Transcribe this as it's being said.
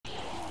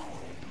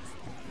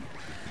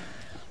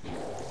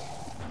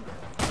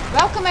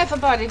Welcome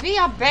everybody, we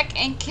are back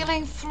in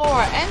Killing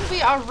Floor and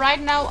we are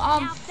right now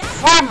on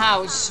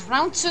Farmhouse.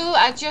 Round 2,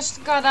 I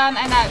just got on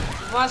and I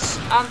was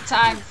on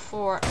time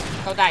for...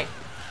 Go die.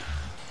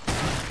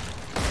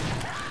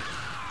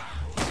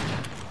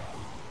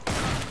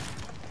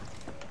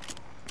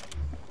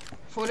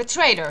 For the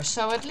trader,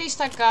 so at least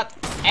I got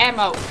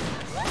ammo.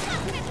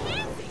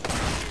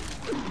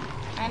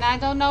 And I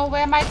don't know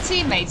where my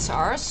teammates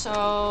are,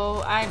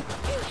 so I'm...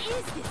 Who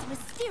is this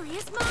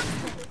mysterious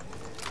monster?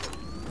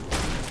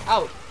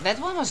 Oh, that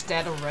one was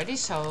dead already,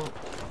 so...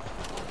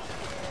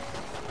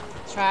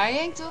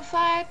 Trying to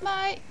find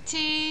my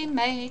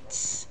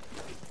teammates.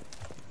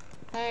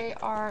 They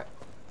are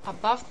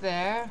above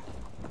there.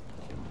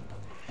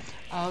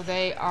 Oh,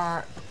 they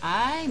are...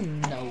 I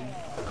know.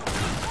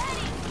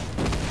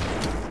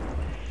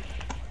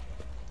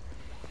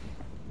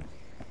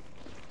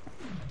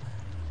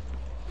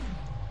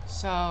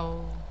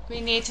 So, we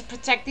need to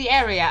protect the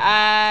area.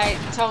 I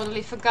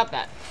totally forgot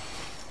that.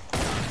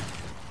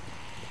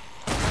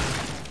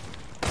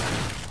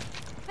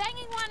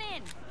 Banging one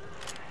in.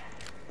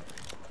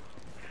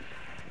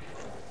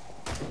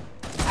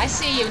 I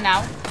see you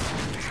now.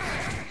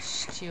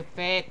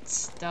 Stupid.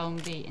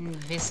 Don't be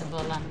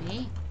invisible on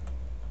me.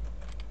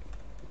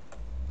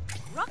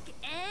 Rock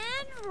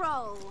and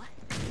roll.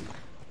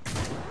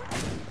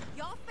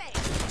 Your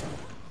face.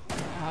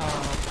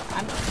 Oh,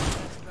 I'm...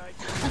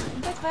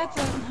 that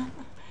weapon.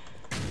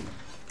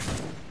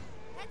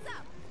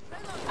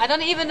 I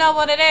don't even know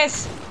what it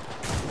is.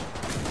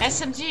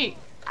 SMG.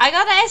 I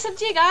got an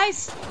SMG,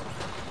 guys.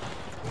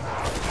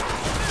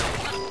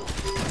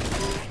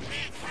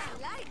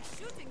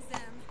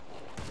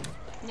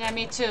 Yeah,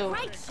 me too.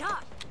 Great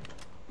shot.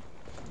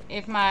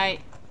 If my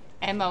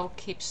ammo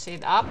keeps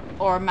it up,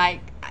 or my,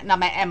 not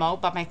my ammo,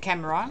 but my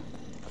camera,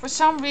 for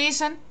some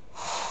reason,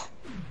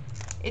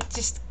 it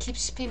just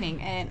keeps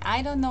spinning, and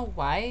I don't know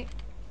why.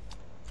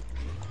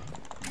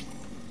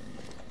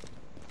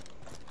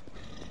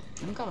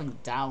 I'm going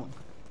down.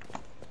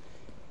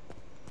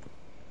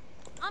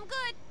 I'm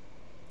good.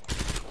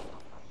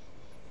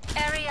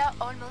 Area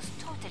almost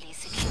totally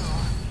secure.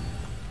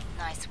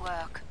 Nice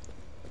work.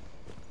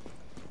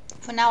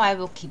 For now, I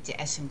will keep the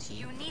SMG.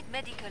 You need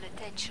medical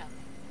attention.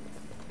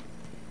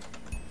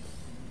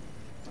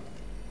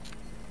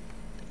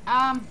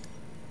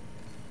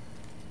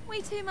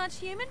 Way too much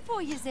human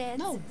for you, Zed.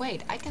 No,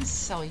 wait. I can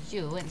sell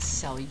you, and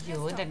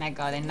then I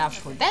got enough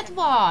for that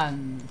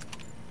one.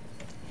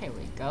 Here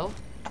we go.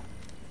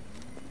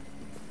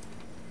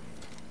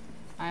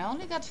 I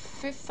only got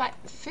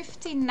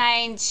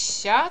 59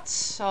 shots,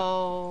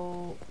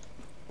 so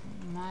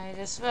might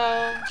as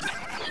well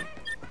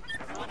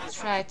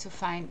try to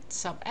find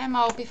some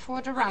ammo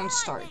before the round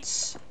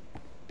starts.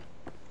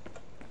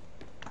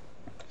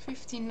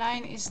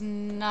 59 is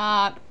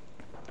not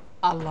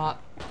a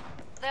lot.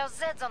 There's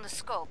Zeds on the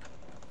scope.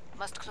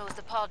 Must close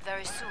the pod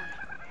very soon.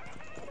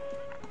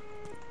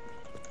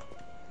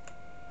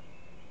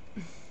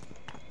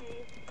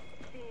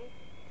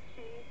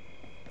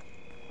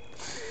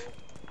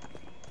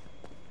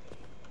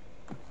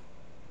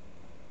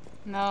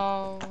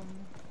 No.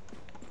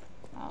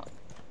 Oh.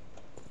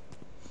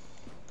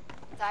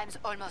 Time's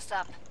almost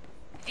up.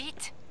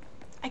 Vite!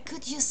 I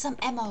could use some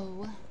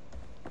ammo.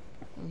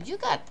 You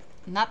got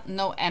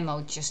no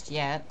ammo just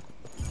yet.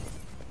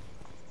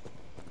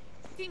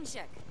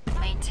 Check.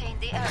 Maintain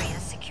the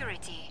area's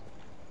security.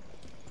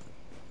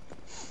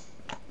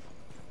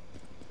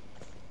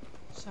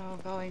 So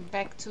going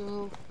back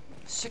to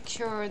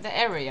secure the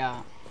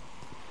area.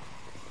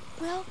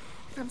 Well,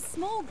 from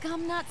small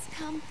gum nuts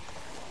come,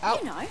 Oh,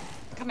 you know.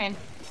 come in.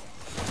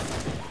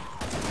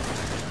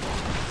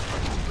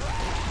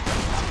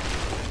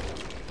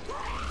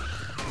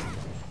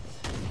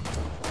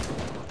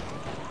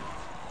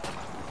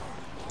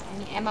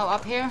 Any ammo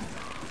up here?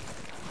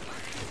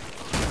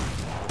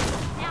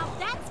 Now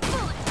that's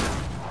bullet.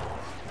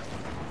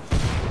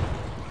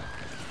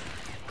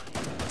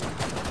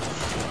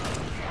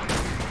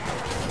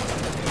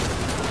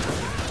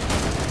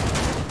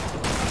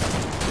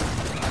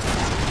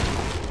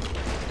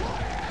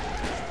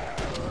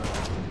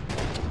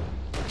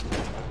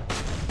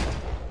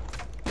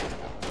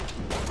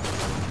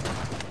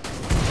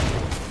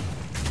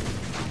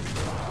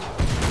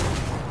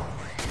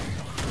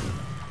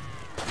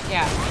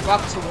 Yeah,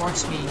 walk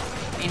towards me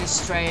in a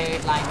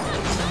straight line,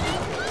 please.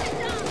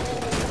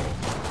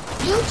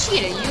 You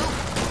cheated, you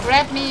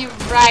grabbed me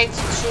right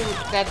through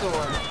that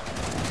door.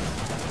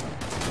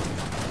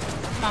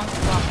 Come on,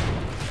 come on.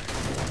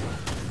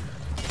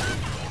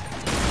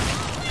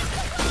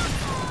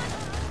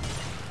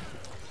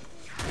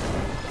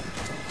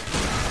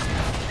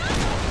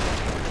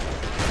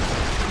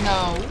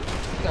 No,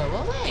 go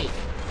away.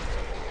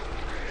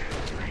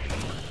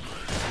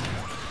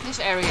 This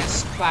area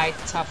is quite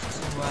tough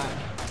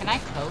to... can I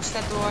close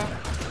that door?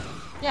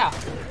 Yeah.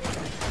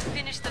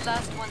 Finish the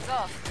last ones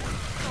off.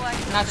 So I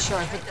can Not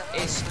sure if it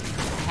is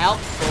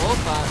helpful,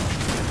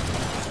 but...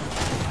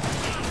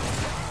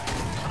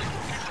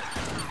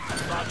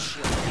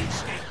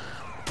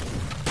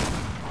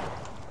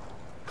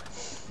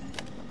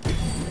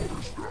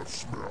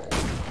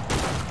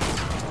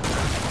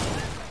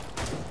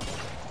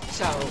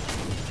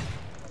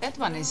 That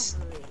one is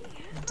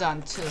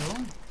done too.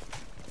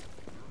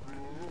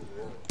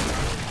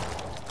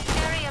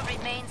 Area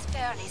remains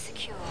fairly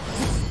secure.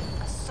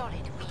 A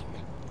solid win.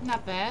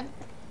 Not bad.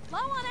 Low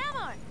on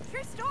ammo.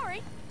 True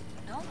story.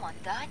 No one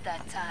died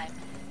that time.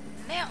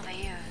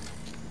 Merveilleux.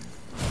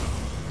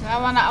 Do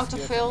I want to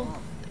autofill?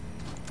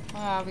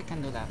 Oh, we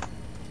can do that.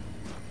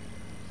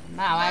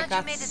 Now I Glad got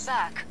you made it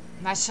back.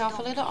 myself a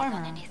Don't little lean on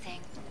armor.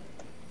 anything.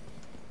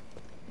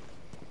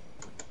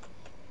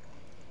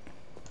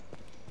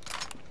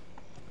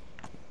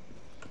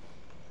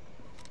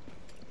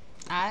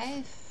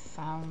 I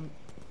found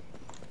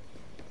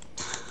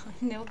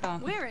nail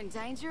gun. We're in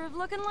danger of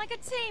looking like a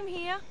team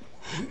here.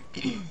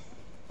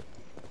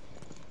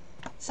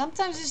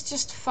 Sometimes it's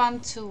just fun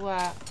to.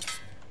 Well,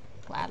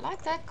 I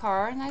like that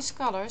car. Nice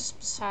colors.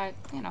 Beside,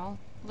 you know,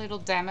 little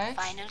damage,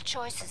 Final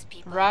choices,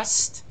 people.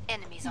 rust.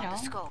 Enemies You on the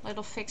know, scope.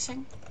 little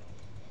fixing.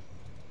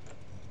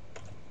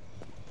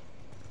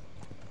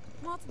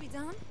 More to be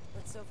done,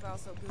 but so far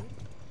so good.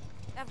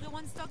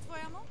 Everyone stocked for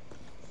ammo?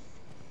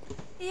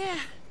 Yeah,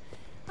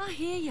 I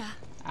hear ya.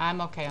 I'm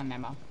okay on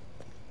ammo.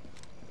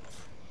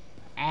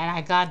 And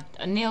I got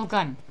a nail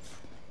gun.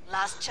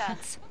 Last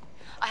chance.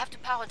 I have to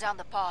power down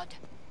the pod.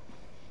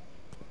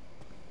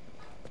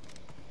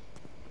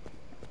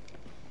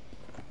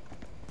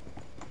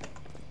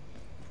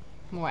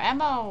 More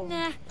ammo.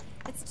 Nah,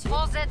 it's too...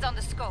 All Zeds on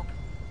the scope.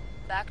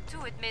 Back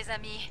to it, mes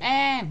amis.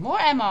 And more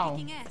ammo.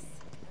 Kicking ass.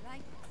 I like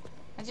it.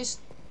 I just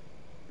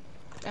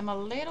am a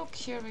little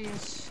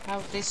curious how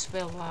this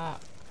will,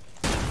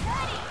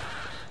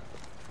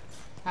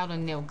 how the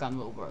nail gun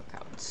will work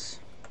out.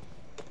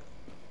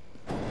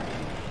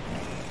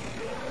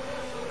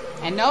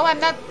 And no, I'm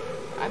not.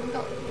 I'm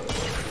not.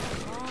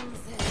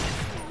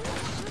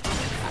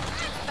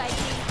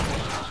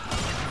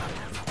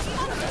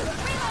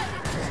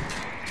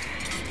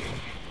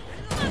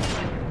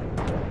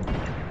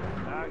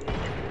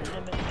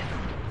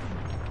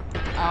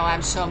 Oh,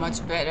 I'm so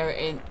much better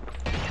in.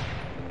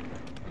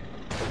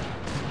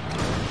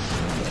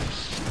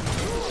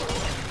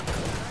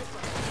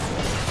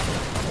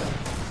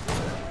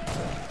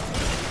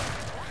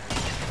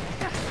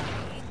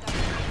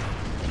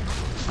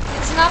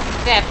 It's not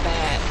that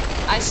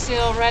bad. I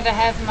still rather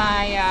have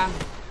my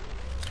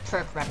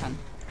perk weapon.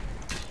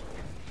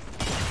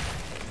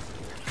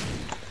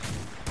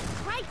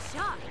 Great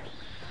shot.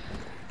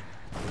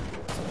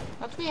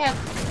 But we have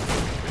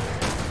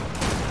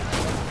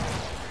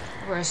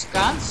worse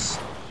guns.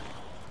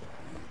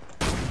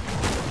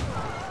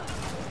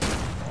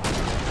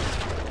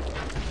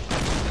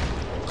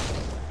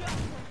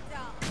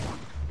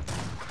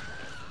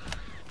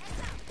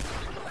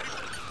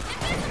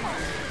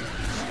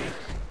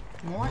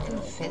 More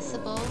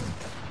invisible.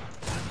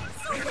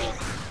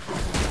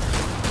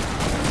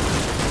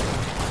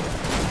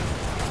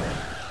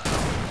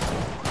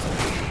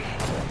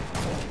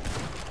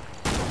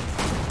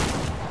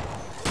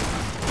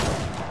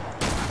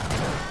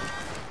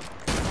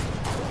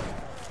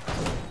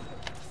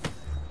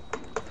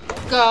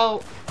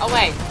 Go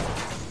away.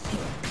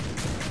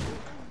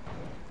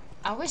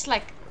 I wish,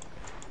 like,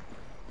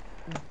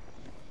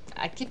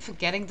 I keep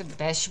forgetting the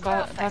bash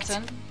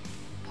button.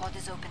 Pod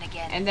is open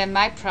again. And then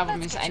my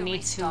problem Let's is get I you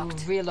need to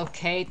restocked.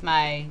 relocate the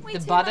Way too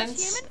much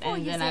buttons human for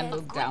and you, then I Zed.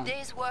 look Good down.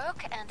 day's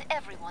work and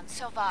everyone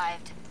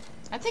survived.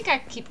 I think I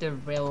keep the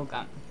rail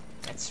gun.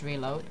 Let's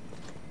reload.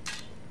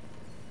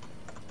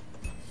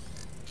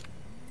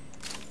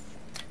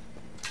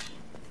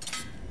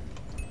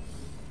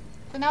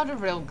 But now the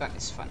rail gun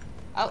is fun.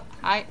 Oh,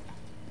 hi.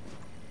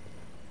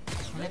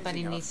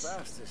 Everybody needs. How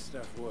fast this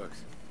stuff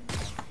works.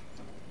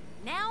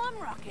 Now I'm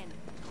rocking.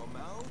 Come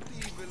out,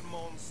 evil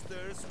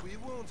monsters. We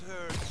won't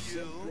hurt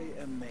you. Simply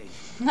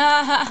amazing.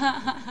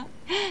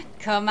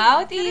 Come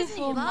out, Good, isn't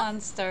evil he, love?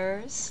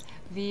 monsters.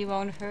 We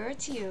won't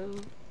hurt you.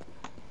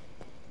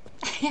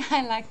 Yeah,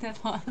 I like that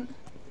one.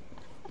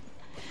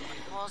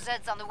 More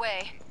Zeds on the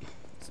way.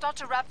 Start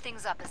to wrap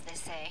things up, as they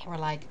say. Or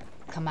like,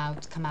 come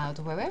out,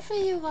 wherever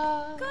you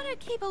are. Gotta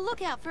keep a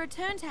lookout for a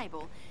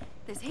turntable.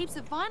 There's heaps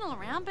of vinyl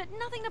around, but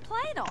nothing to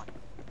play it on.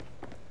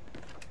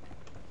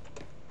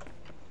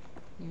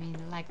 You mean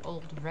like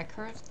old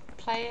record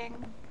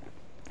playing?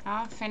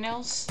 Ah,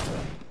 vinyls?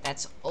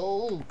 That's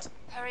old.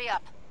 Hurry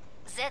up.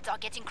 Zeds are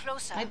getting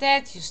closer. My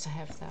dad used to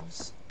have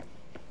those.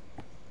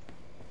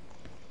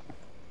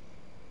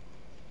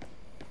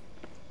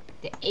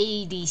 The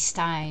 80s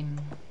time.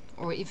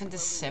 Or even the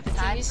 70s.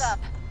 Time's up.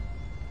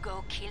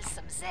 Go kill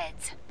some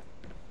Zeds.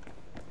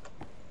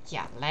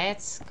 Yeah,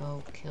 let's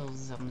go kill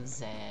some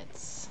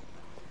Zeds.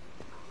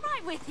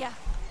 Right with ya.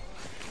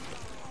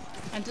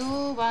 I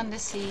do want to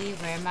see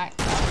where my...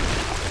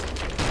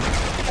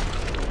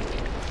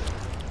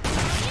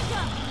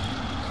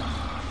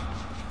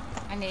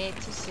 I need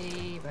to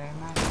see where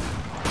my...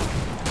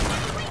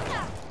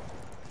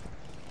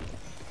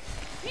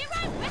 Be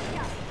right with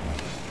ya.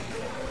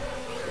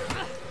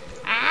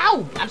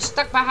 Ow! I'm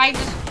stuck behind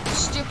this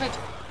stupid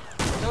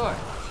door.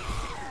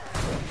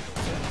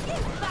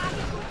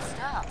 Good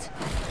start.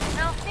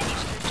 Now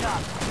finish the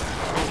job.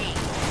 Ready?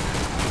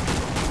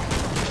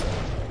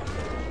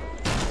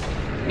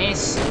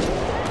 Miss.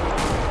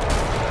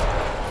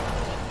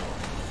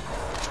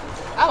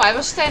 Oh, I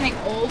was standing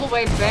all the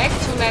way back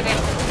to let it...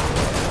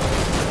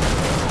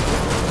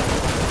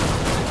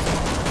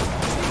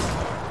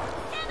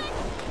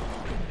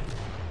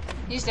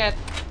 He's dead.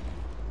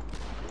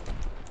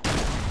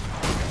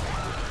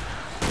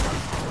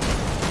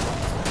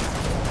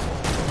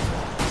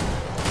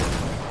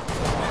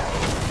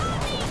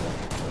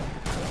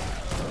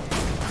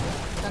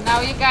 So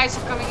now you guys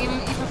are coming even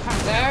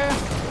from there.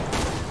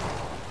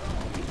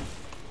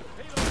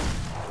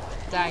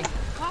 Die.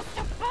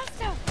 Faster,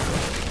 faster!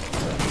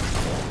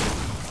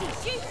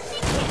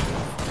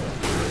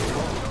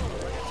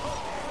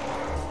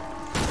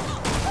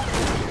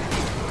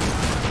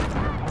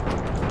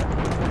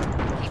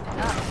 Keep it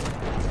up.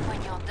 When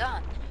you're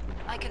done,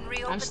 I can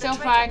reopen I'm the still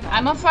treasure fine. vault.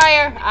 I'm on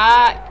fire.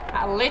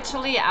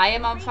 Literally, I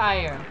am on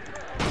fire.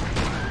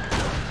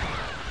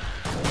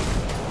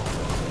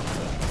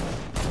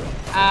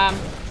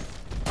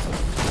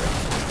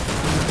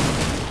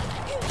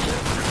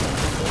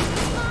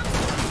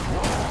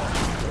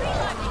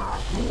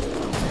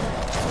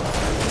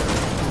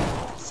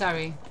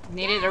 Sorry,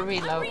 needed a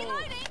reload.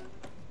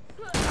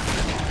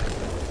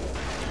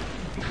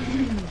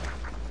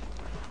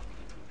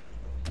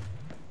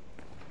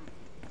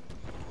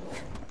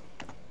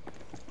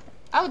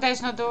 Oh,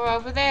 there's no door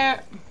over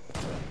there.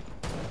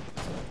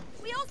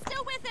 We all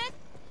still with it?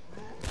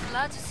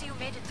 Glad to see you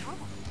made it through.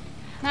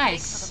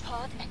 Nice. For the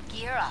pod and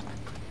gear up.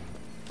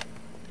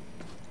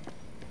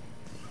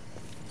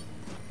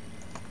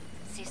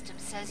 System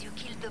says you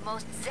killed the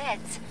most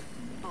Zeds.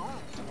 Boom.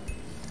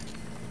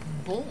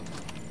 Boom.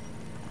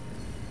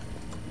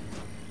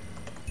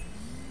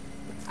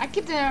 I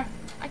keep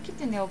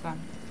the nail gun.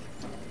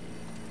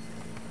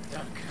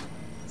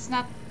 It's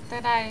not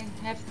that I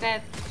have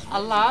that a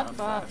lot,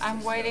 but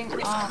I'm waiting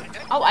on...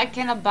 Oh, I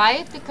cannot buy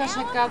it because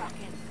I got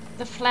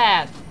the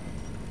flat.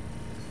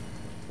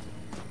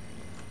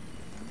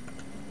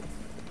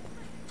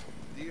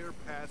 Dear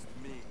past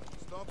me,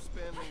 stop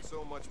spending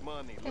so much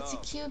money. That's a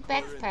Love, cute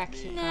current backpack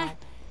me. you Nah, got.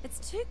 it's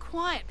too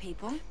quiet,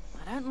 people.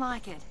 I don't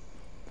like it.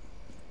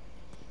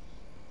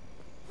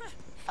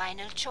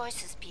 Final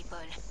choices, people.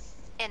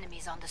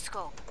 Enemies on the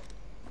scope.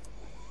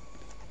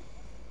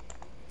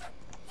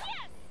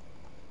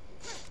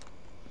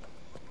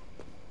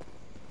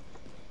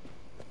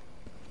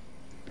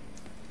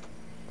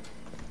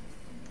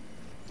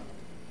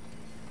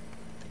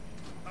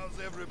 How's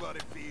everybody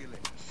feeling?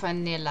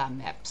 Vanilla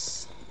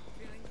maps.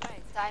 Feeling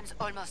great. Time's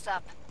almost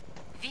up.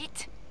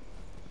 Vite.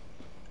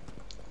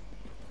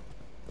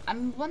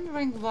 I'm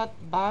wondering what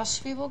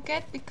boss we will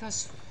get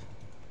because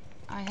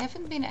I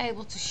haven't been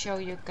able to show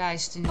you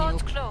guys the new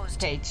Pod's closed.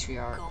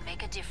 Patriarch. Go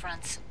make a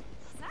difference.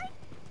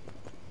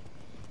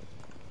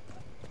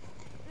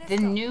 The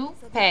new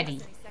So Paddy.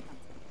 give us any second.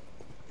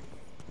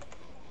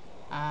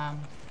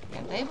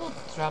 Yeah, they will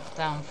drop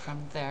down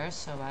from there,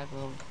 so I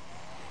will...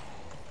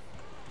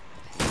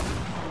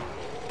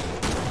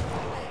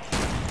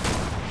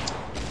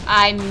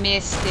 I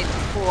missed it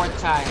 4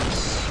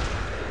 times.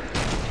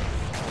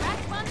 Crack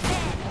one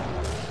dead.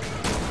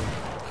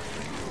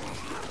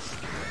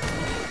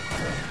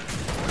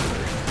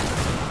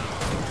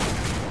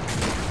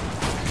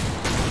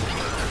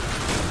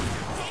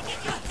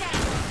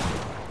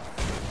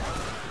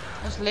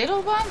 Those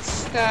little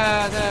ones?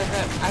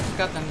 I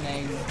forgot the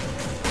name.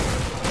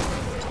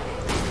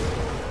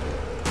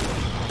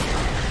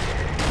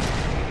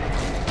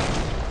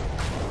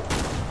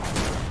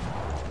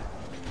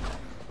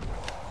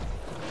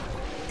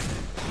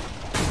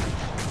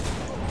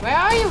 Where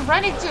are you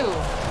running to?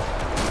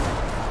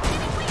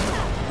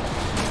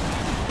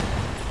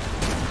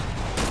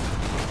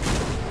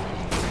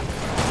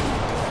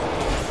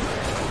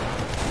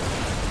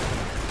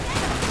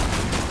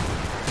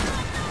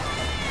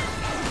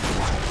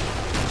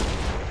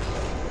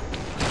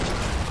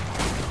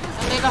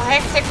 A little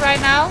hectic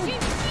right now.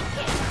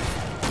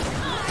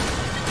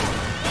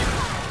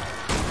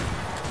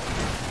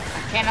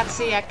 I cannot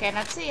see, I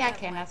cannot see, I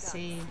cannot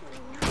see.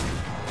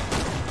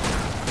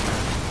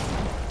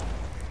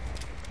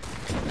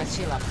 Let's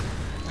heal up.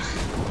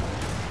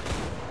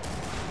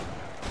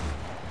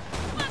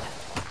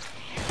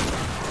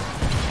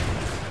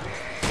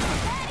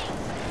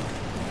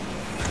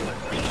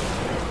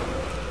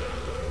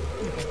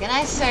 Can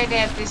I say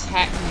that this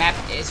map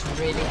is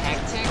really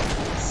hectic?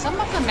 Some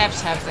of the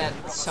maps have that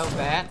so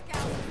bad.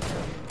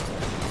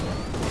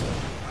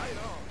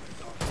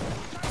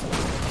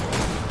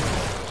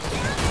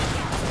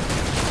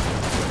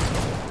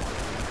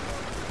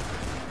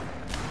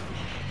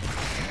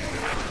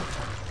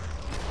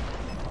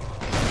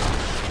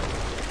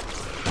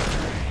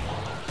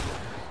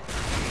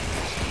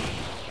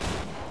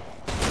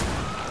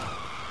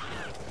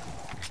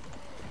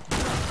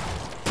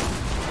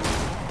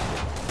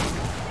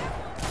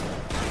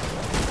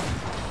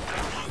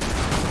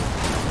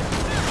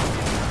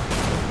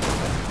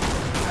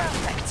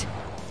 Perfect.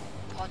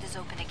 Pod is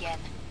open again.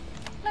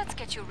 Let's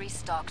get you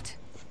restocked.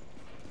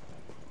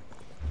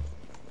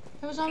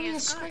 There was only a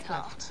Feels good, sprig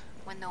huh? left.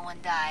 When no one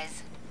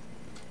dies.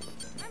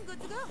 I'm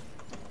good to go.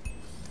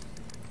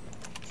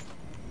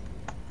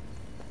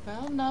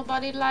 Well,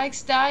 nobody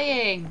likes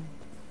dying.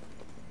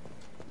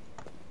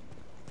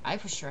 I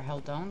for sure hell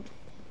don't.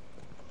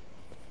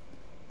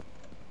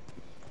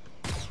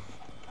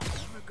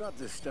 Never got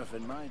this stuff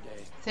in my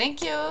day.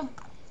 Thank you.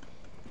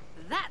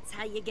 That's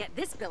how you get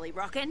this belly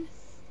rockin'.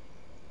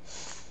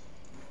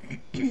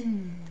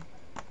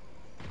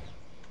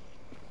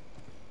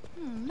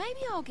 Maybe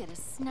I'll get a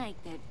snake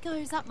that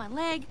goes up my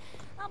leg,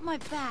 up my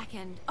back,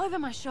 and over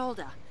my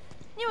shoulder.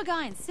 Knew a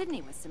guy in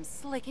Sydney with some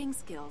slicking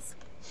skills.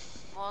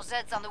 More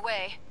Zeds on the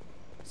way.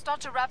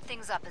 Start to wrap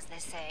things up, as they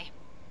say.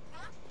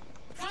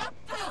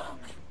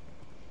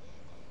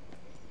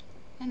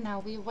 And now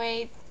we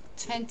wait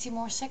 20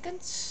 more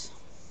seconds.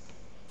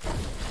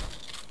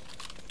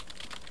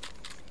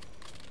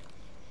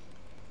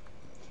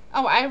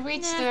 Oh, I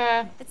reached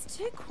the It's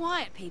too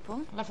quiet,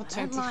 people. level I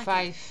don't like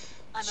 25 it.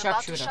 I'm about to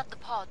sharpshooter. shut the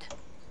pod.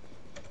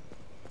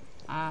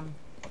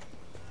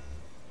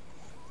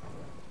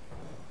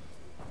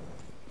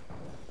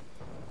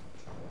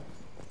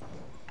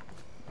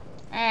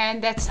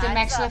 And that's the Time's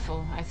max up.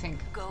 level, I think.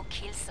 Go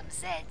kill some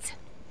Zeds.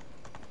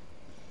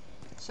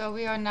 So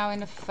we are now in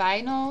the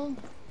final.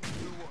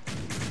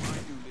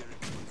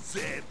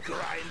 Zed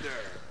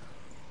grinder.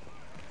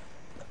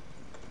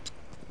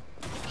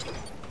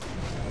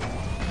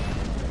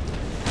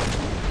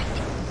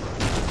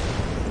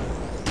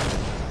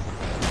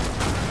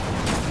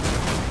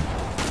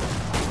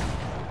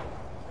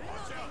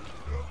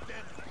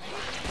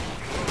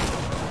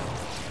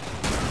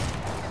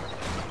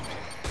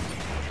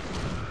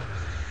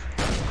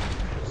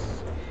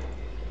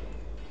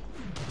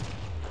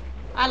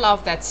 I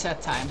love that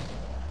set time.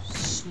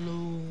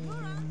 Slow-mo.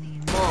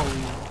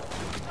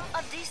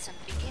 A decent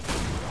beginning.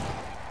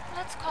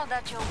 Let's call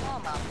that your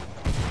warm-up.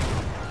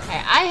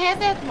 Hey, I had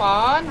that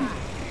one.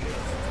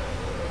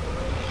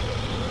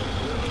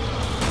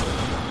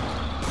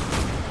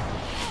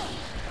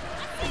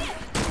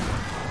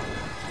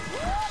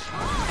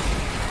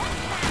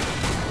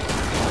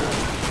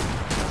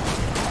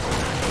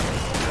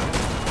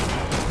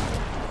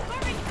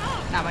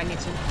 Now I need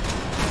to.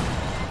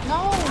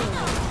 No.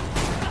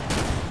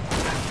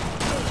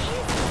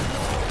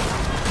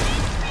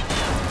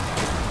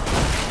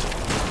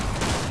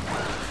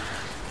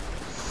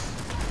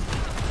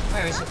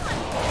 Where is it?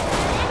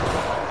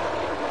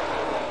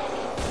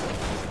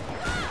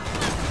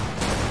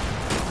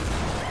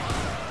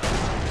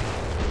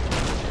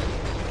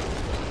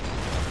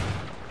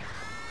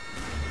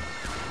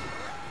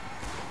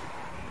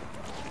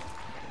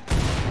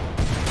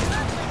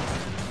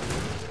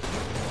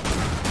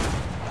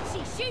 She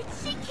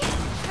shoots, she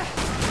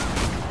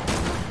kills.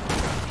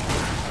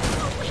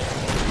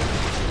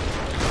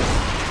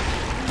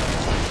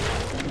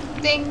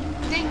 Ding,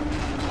 ding.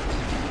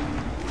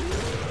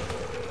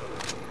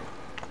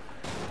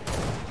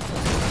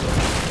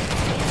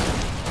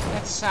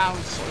 That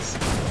sounds is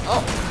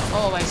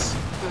always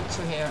good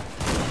to hear.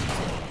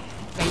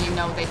 When you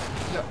know that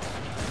your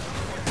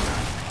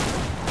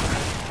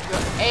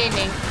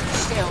aiming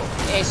still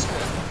is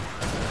good.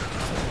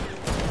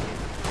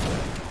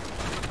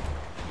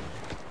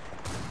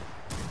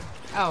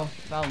 Oh,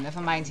 well, never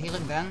mind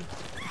healing then.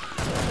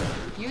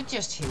 You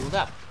just healed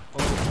up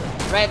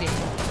already.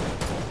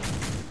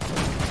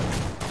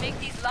 Make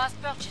these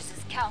last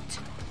purchases count.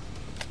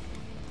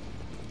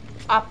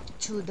 Up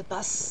to the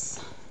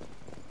bus.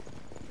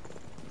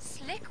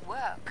 Slick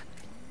work.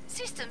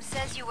 System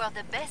says you were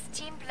the best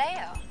team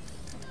player.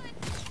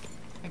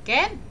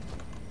 Again?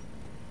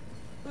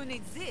 Who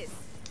needs this?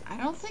 I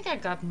don't think I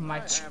got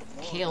much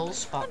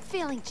kills, but I'm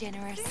feeling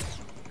generous.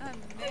 I'm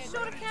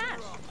short of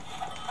cash.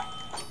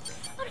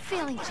 I'm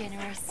feeling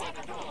generous.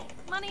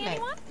 Money,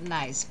 anyone?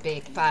 nice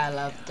big pile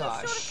of Short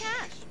of dosh.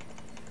 cash.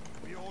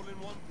 We all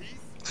in one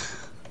piece?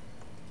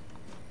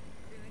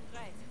 Feeling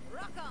great.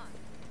 Rock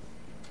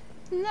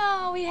on.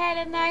 No, we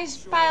had a nice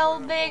pile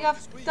big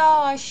of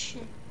dosh.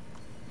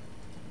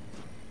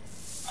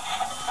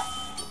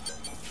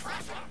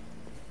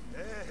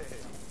 Hey,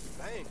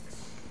 thanks.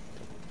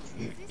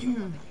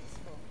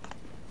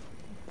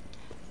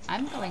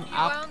 I'm going You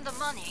up. earned the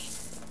money.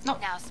 No.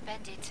 Now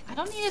spend it. I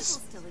don't need it.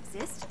 Still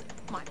exist.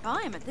 Might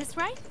buy him at this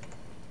rate.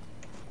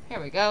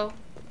 Here we go.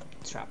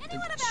 Drop the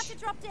Anyone about dosh. to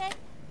drop dead?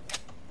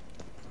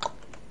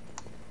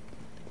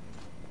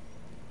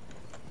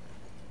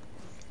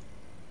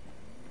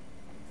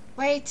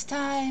 Wait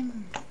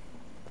time.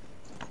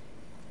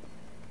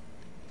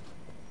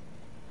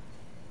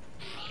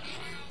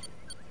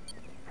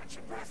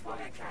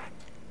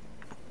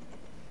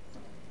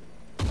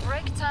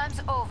 Break time's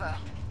over.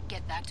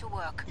 Get back to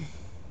work.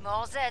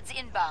 More Zeds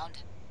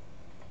inbound.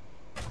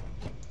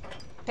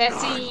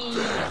 Petty.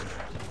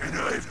 And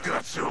I've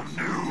got some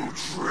new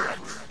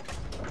tricks.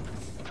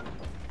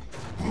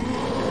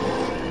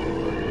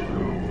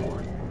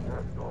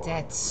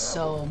 That's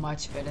so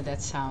much better,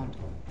 that sound.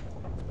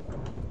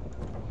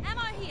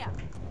 Ammo here.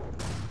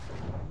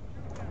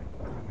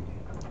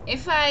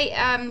 If I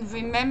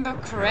remember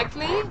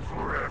correctly,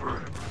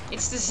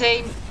 it's the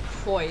same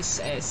voice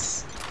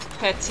as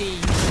Petty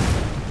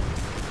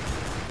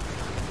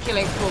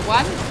killing for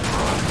one.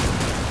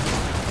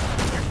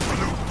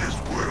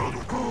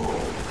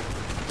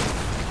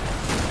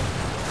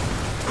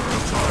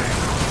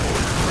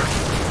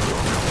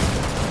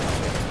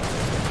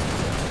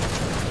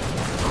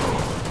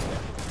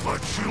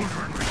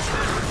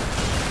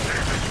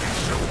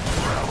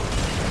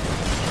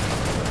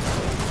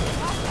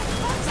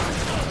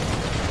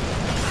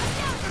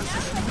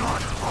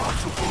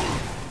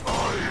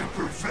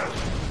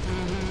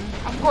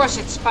 course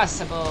it's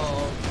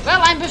possible.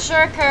 Well, I'm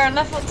Berserker,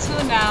 level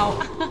 2 now.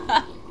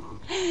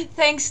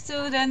 Thanks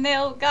to the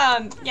nail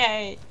gun.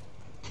 Yay.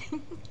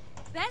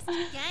 Best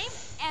game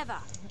ever.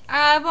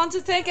 I want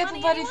to thank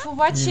everybody for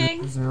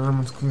watching.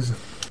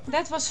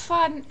 That was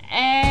fun.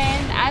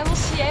 And I will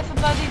see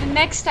everybody the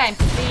next time.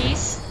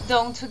 Please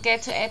don't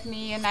forget to add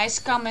me a nice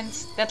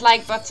comment, that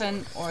like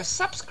button or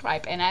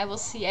subscribe. And I will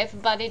see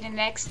everybody the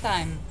next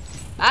time.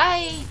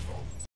 Bye.